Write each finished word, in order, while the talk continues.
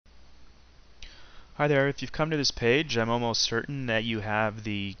Hi there, if you've come to this page, I'm almost certain that you have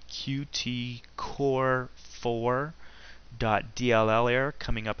the QTCORE4.DLL error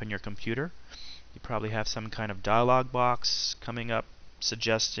coming up on your computer. You probably have some kind of dialog box coming up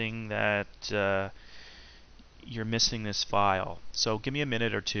suggesting that you're missing this file. So give me a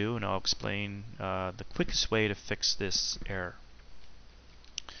minute or two and I'll explain the quickest way to fix this error.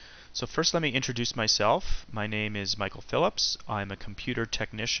 So first let me introduce myself. My name is Michael Phillips. I'm a computer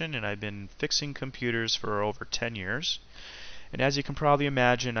technician and I've been fixing computers for over 10 years. And as you can probably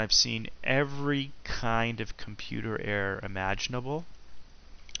imagine, I've seen every kind of computer error imaginable.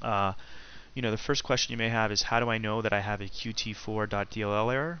 The first question you may have is, how do I know that I have a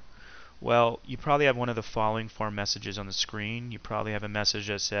QT4.DLL error? Well, you probably have one of the following four messages on the screen. You probably have a message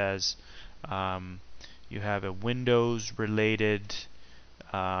that says you have a Windows related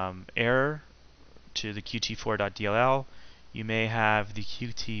error to the QT4.DLL. You may have the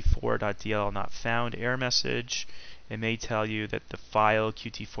QT4.DLL not found error message. It may tell you that the file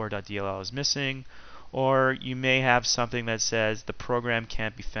QT4.DLL is missing, or you may have something that says the program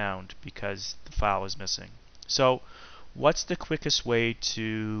can't be found because the file is missing. So what's the quickest way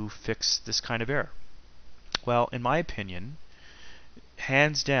to fix this kind of error? Well, in my opinion,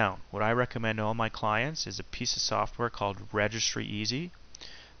 hands down, what I recommend to all my clients is a piece of software called Registry Easy.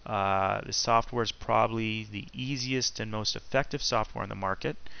 The software is probably the easiest and most effective software on the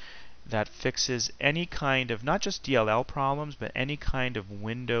market that fixes any kind of, not just DLL problems, but any kind of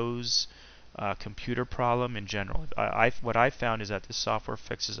Windows computer problem in general. What I found is that this software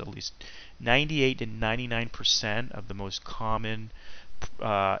fixes at least 98 to 99% of the most common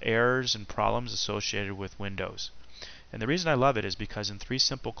errors and problems associated with Windows. And the reason I love it is because in 3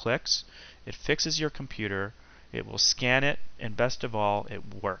 simple clicks, it fixes your computer, it will scan it, and best of all, it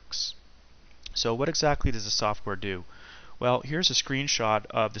works. So what exactly does the software do? Well, here's a screenshot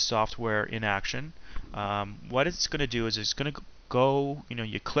of the software in action. What it's going to do is it's going to go,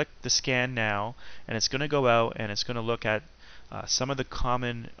 you click the scan now, and it's going to go out and it's going to look at some of the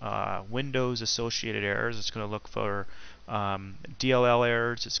common Windows associated errors. It's going to look for DLL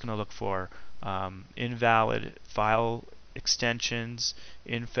errors. It's going to look for invalid file extensions,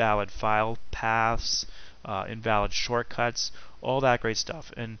 invalid file paths, invalid shortcuts, all that great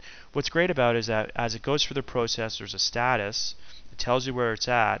stuff. And what's great about it is that as it goes through the process, there's a status. It tells you where it's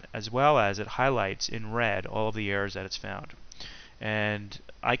at, as well as it highlights in red all of the errors that it's found. And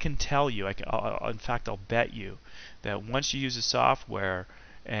I can tell you, in fact, I'll bet you that once you use the software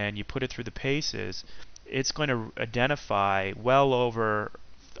and you put it through the paces, it's going to identify well over,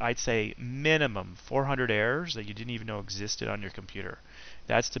 I'd say, minimum 400 errors that you didn't even know existed on your computer.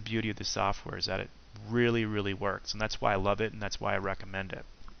 That's the beauty of the software, is that it really, really works, and that's why I love it, and that's why I recommend it.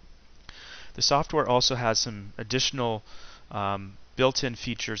 The software also has some additional built-in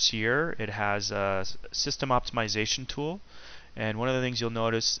features here. It has a system optimization tool, and one of the things you'll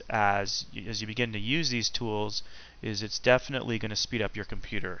notice as you begin to use these tools is it's definitely going to speed up your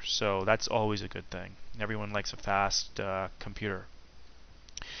computer. So that's always a good thing. Everyone likes a fast computer.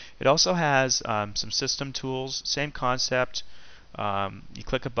 It also has some system tools, same concept. You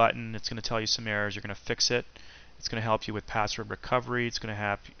click a button, it's going to tell you some errors, you're going to fix it. It's going to help you with password recovery, it's going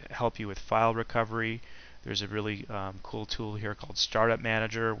to help you with file recovery. There's a really cool tool here called Startup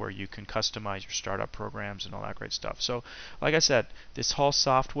Manager where you can customize your startup programs and all that great stuff. So like I said, this whole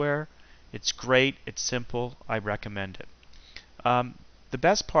software, it's great, it's simple, I recommend it. The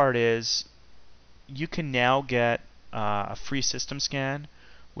best part is you can now get a free system scan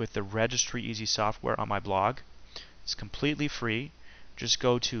with the Registry Easy software on my blog. It's completely free. Just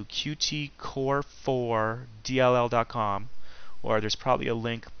go to QTCORE4.DLL.com, or there's probably a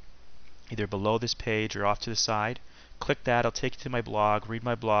link either below this page or off to the side. Click that, it'll take you to my blog. Read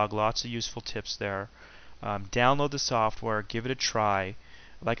my blog, lots of useful tips there. Download the software, give it a try.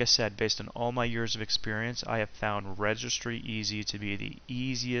 Like I said, based on all my years of experience, I have found Registry Easy to be the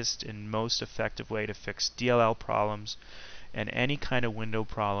easiest and most effective way to fix DLL problems and any kind of window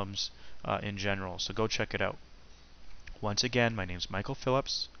problems in general. So go check it out. Once again, my name is Michael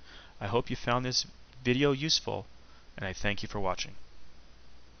Phillips. I hope you found this video useful, and I thank you for watching.